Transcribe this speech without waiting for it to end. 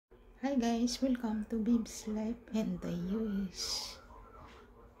Hi guys, welcome to Bib's Life and the US.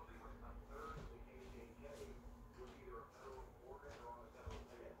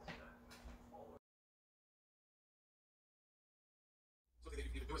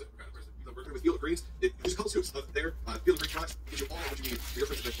 With Field of Greens, there's a couple scoops there. Field of Green products gives you all what you need for your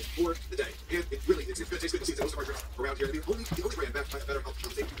fruits and vegetables for the day. And it really, it's good. It tastes good to see that most of our drinks around here. The only brand backed by a better health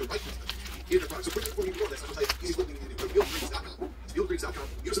company the right in their products. So quickly before you go on this, I'm going to tell you, easy what you need to do. Go to fieldofgreens.com. It's fieldofgreens.com.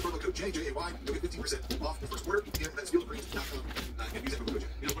 Use the promo code JJAY. You'll get 15% off the first order. And that's fieldofgreens.com. And use that promo code.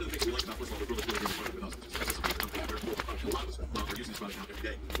 You know, one of the things we like about, first of all, the Field of Greens partner with us, which is something that a lot of us are using this product now every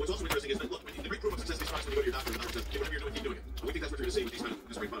day. What's also interesting is that, look, the great proof of success of these products when you go to your doctor and the doctor says, hey, whatever you're doing, keep doing it. We think that's what you're going to see with these kind of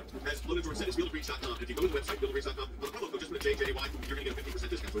great products. As Logan George said, it's fieldofgreens.com. And if you go to the website, fieldofgreens.com, on the promo code, just put a JJAY, you're going to get a 15%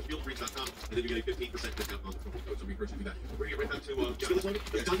 discount. So it's fieldofgreens.com, and then you get a 15% discount on the promo code. So we encourage you to do that. We're going to get right back to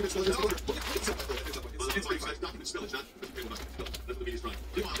document spillage. It's document spillage, not spillage. That's what the media's running.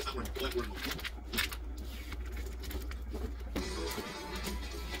 Meanwhile, it's not working. We'll have more in a moment.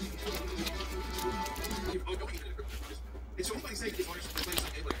 And so anybody saying it's hard to play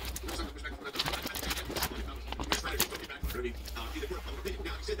something like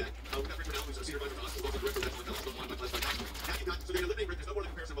now you said that we've got Rick Renell, who's a senior advisor to us, who's also director of national intelligence on now you've got, so they're eliminating Rick. There's no more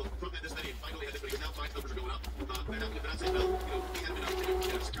comparison. Well, Trump had this many and finally had this many, because now Biden's numbers are going up. They're not saying, well, you know, he had been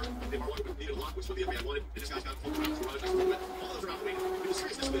out secure. They were wanting, needed a lot, which is what the FBI wanted, and this guy's got full around, so all those are out the way. The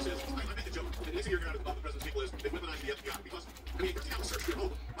seriousness of this is, I made the joke, the next thing you're going to out of the president's people is they weaponize the FBI, because, I mean, 13 hours search for your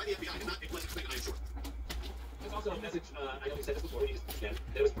home by the FBI is not a pleasant thing, I am sure. There's also a message, I know we said this before, we just again,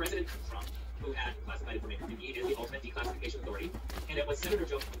 that it was President Trump who had classified information, and he is the ultimate declassification authority, and it was Senator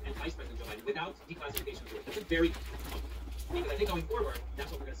Joe and Vice President Joe Biden without declassification authority. That's a very because I think going forward,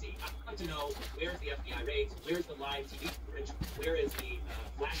 that's what we're going to see. I'd like to know, where's the FBI raids, where's the live TV coverage, where is the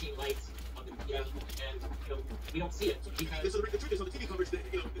flashing lights on the media, and, you know, we don't see it. Because so the truth is, on the TV coverage, the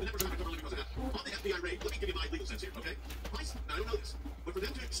numbers are not covered because of that. On the FBI raid, let me give you my legal sense here, okay? Now, I don't know this, but for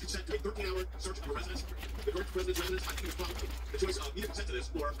them to consent to a 13-hour search of your residence, the current president's residence, I think it was probably the choice of either consent to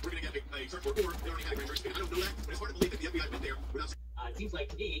this, or we're going to get a search warrant, or they already had a grand jury subpoena. I don't know that, but it's hard to believe that the FBI went there without... It seems like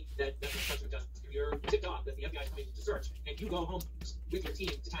to me that that's obstruction of justice. If you're tipped off that the FBI is coming to search, and you go home with your team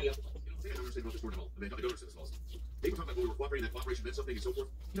to tidy up the place. You know, I don't understand about this word at all. I mean, I don't understand this laws. They were talking about when we were cooperating, that cooperation meant something and so forth.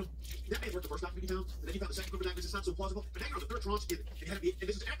 You know, that may have worked the first document you found, and then you found the second group of documents. It's not so plausible. But now you're on the third tranche, and it had to be, and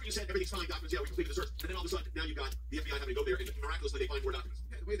this is after you said everything's fine, documents, yeah, we completed the search. And then all of a sudden, now you've got the FBI having to go there, and miraculously they find more documents.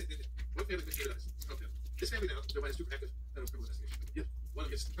 Yeah, the way that one family came to us. Okay. This family now, Joe Biden's two active federal criminal investigation. Yeah. One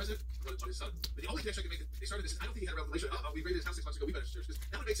against the president, one on his son. But the only connection I can make, they started this, I don't think he had a revelation. We raided his house 6 months ago, we better search this.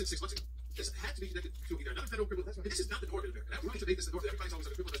 That would make sense 6 months ago. This had to be connected to either another federal criminal investigation. This is not the door to there. And I'm trying to make this the door. Everybody's always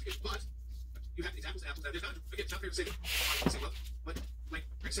on a criminal investigation. But you have these apples to apples. Now, there's not, again, it's not fair to say that. But like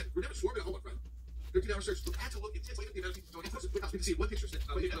Rick said, we're never sworn to a homework, friend. 13-hour search. Look, had to look intensely at the amount of people. So again, we can see one picture.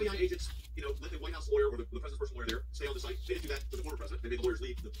 When the FBI agents, you know, let the White House lawyer or the president's personal lawyer there stay on the site. They didn't do that for the former president. They made the lawyers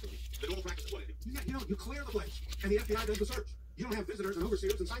leave. The normal practice is what they do. Yeah, you know, you clear the place, and the FBI does the search. You don't have visitors and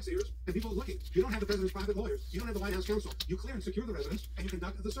overseers and sightseers and people looking. You don't have the president's private lawyers. You don't have the White House counsel. You clear and secure the residence, and you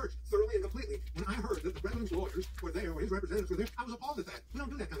conduct the search thoroughly and completely. When I heard that the president's lawyers were there, or his representatives were there, I was appalled at that. We don't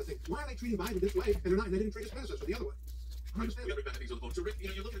do that kind of thing. Why are they treating Biden this way, and they're not? And they didn't treat his predecessor the other way. I understand. We got back things on the phone. So Rick, you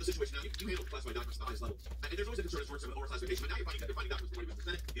know, you're looking at the situation now. You handle classified documents at the highest level, and there's always a concern as towards overclassification. But now you're finding documents from when he was the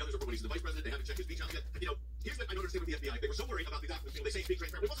Senate. The others are from when he's the vice president. They haven't checked his speech out yet. And, you know, here's what I don't understand with the FBI. They were so worried about the documents. You know, they say he's being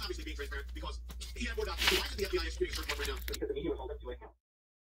transparent. It wasn't obviously being transparent because he had more documents. So why is the FBI executing a search warrant right now? Because the media was holding up to account.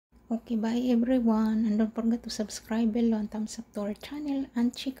 Okay, bye everyone, and don't forget to subscribe below and thumbs up to our channel,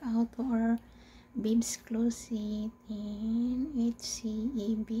 and check out our Bib's Closet in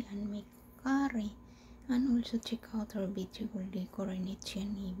HCEB and Macari, and also check out our video decor in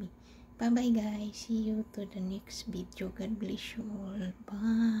HCEB. Bye bye guys, see you to the next video. God bless you all.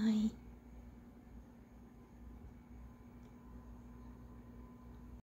 Bye.